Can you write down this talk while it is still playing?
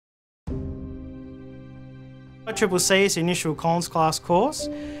CCC is the initial Collins class course.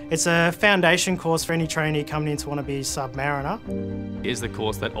 It's a foundation course for any trainee coming in to want to be a submariner. It is the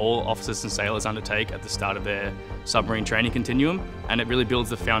course that all officers and sailors undertake at the start of their submarine training continuum, and it really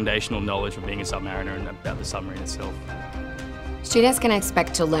builds the foundational knowledge of being a submariner and about the submarine itself. Students can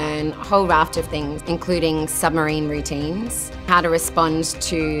expect to learn a whole raft of things, including submarine routines, how to respond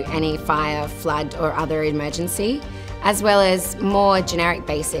to any fire, flood or other emergency, as well as more generic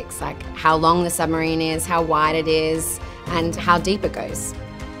basics like how long the submarine is, how wide it is, and how deep it goes.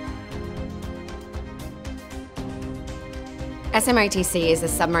 SMOTC is a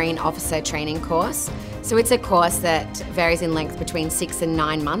submarine officer training course. So it's a course that varies in length between 6 and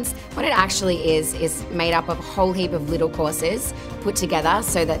 9 months. What it actually is made up of a whole heap of little courses put together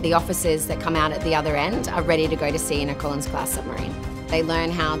so that the officers that come out at the other end are ready to go to sea in a Collins class submarine. They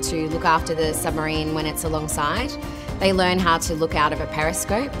learn how to look after the submarine when it's alongside. They learn how to look out of a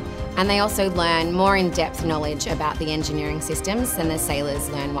periscope, and they also learn more in-depth knowledge about the engineering systems than the sailors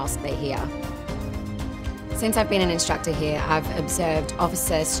learn whilst they're here. Since I've been an instructor here, I've observed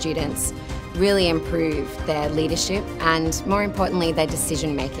officer students really improve their leadership and, more importantly, their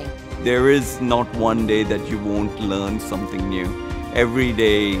decision making. There is not one day that you won't learn something new. Every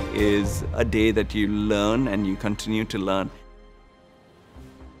day is a day that you learn and you continue to learn.